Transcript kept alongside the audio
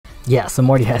Yeah, so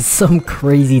Morty has some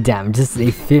crazy damage. This is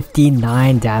a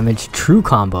 59 damage true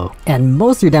combo. And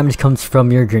most of your damage comes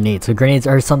from your grenades. So grenades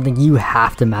are something you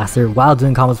have to master while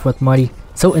doing combos with Morty.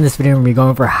 So in this video, we're going to be going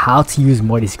over how to use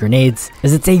Morty's grenades,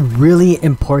 as it's a really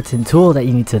important tool that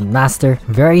you need to master,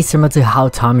 very similar to how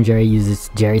Tom and Jerry uses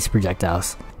Jerry's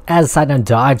projectiles. As a side note,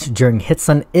 dodge during hit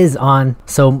stun is on,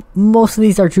 so most of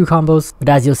these are true combos, but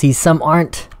as you'll see, some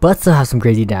aren't, but still have some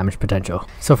crazy damage potential.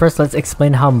 So first, let's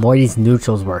explain how Morty's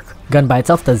neutrals work. Gun by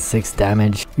itself does 6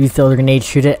 damage. You throw the grenade,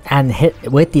 shoot it, and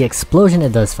hit with the explosion,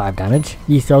 it does 5 damage.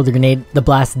 You throw the grenade, the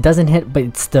blast doesn't hit, but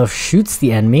it still shoots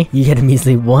the enemy. You hit him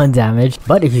easily 1 damage,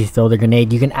 but if you throw the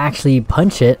grenade, you can actually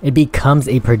punch it. It becomes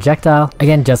a projectile,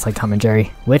 again just like Tom and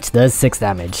Jerry, which does 6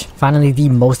 damage. Finally, the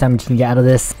most damage you can get out of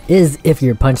this is if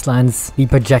your punch lands, the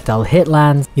projectile hit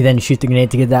lands, you then shoot the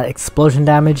grenade to get that explosion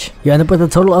damage. You end up with a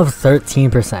total of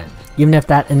 13%. Even if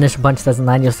that initial punch doesn't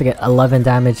land, you'll still get 11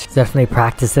 damage. So definitely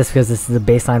practice this because this is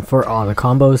the baseline for all the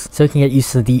combos, so you can get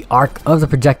used to the arc of the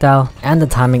projectile and the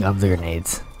timing of the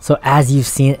grenades. So as you've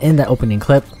seen in the opening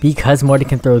clip, because Morty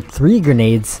can throw 3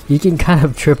 grenades, you can kind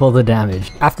of triple the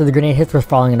damage. After the grenade hits, we're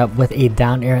following it up with a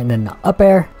down air and then an up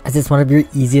air, as it's one of your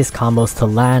easiest combos to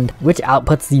land, which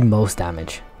outputs the most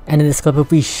damage. And in this clip,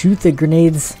 if we shoot the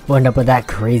grenades, we'll end up with that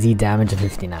crazy damage of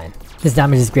 59. This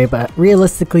damage is great, but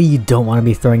realistically, you don't want to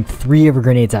be throwing 3 of your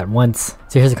grenades at once.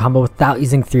 So here's a combo without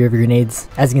using 3 of your grenades.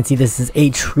 As you can see, this is a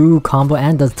true combo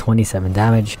and does 27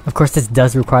 damage. Of course, this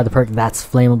does require the perk That's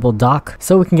Flammable Dock,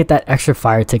 so we can get that extra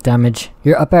fire tick damage.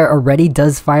 Your up air already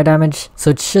does fire damage,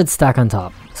 so it should stack on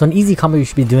top. So an easy combo you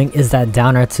should be doing is that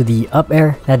down air to the up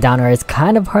air. That down air is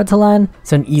kind of hard to land,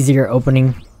 so an easier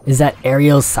opening is that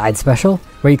aerial side special,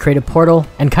 where you create a portal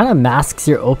and kind of masks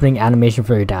your opening animation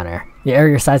for your down air. The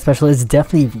aerial side special is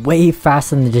definitely way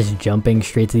faster than just jumping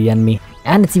straight to the enemy,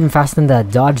 and it's even faster than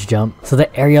that dodge jump. So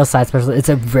the aerial side special, it's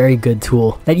a very good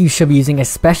tool that you should be using,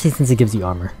 especially since it gives you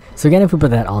armor. So again, if we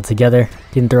put that all together,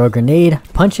 you can throw a grenade,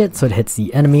 punch it so it hits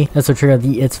the enemy. This will trigger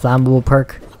the It's Flammable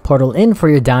perk, portal in for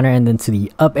your down air and then to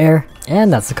the up air,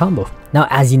 and that's the combo. Now,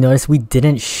 as you notice, we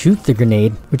didn't shoot the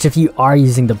grenade, which if you are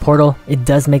using the portal, it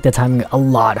does make the timing a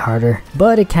lot harder,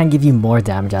 but it can give you more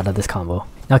damage out of this combo.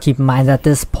 Now keep in mind that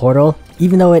this portal,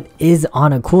 even though it is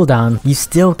on a cooldown, you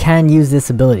still can use this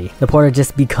ability. The portal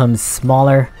just becomes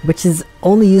smaller, which is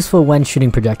only useful when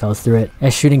shooting projectiles through it,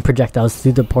 as shooting projectiles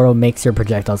through the portal makes your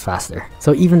projectiles faster.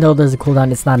 So even though there's a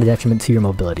cooldown, it's not a detriment to your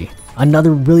mobility.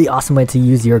 Another really awesome way to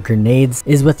use your grenades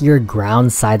is with your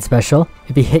ground side special.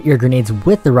 If you hit your grenades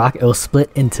with the rock, it will split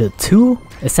into 2,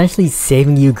 essentially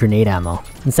saving you grenade ammo.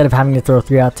 Instead of having to throw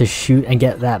 3 out to shoot and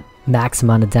get that max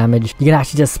amount of damage, you can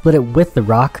actually just split it with the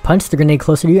rock, punch the grenade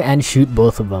closer to you, and shoot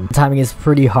both of them. The timing is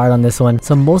pretty hard on this one,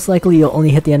 so most likely you'll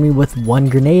only hit the enemy with 1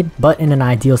 grenade, but in an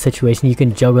ideal situation, you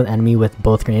can juggle the enemy with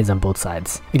both grenades on both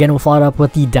sides. Again, we'll follow it up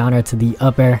with the down air to the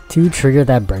up air to trigger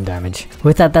that burn damage.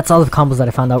 With that, that's all the combos that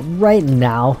I found out right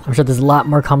now. I'm sure there's a lot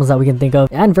more combos that we can think of,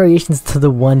 and variations to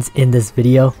the ones in this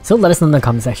video, so let us know in the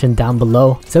comment section down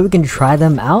below so we can try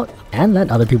them out and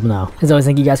let other people know. As always,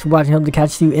 thank you guys for watching. Hope to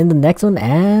catch you in the next one,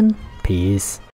 and peace.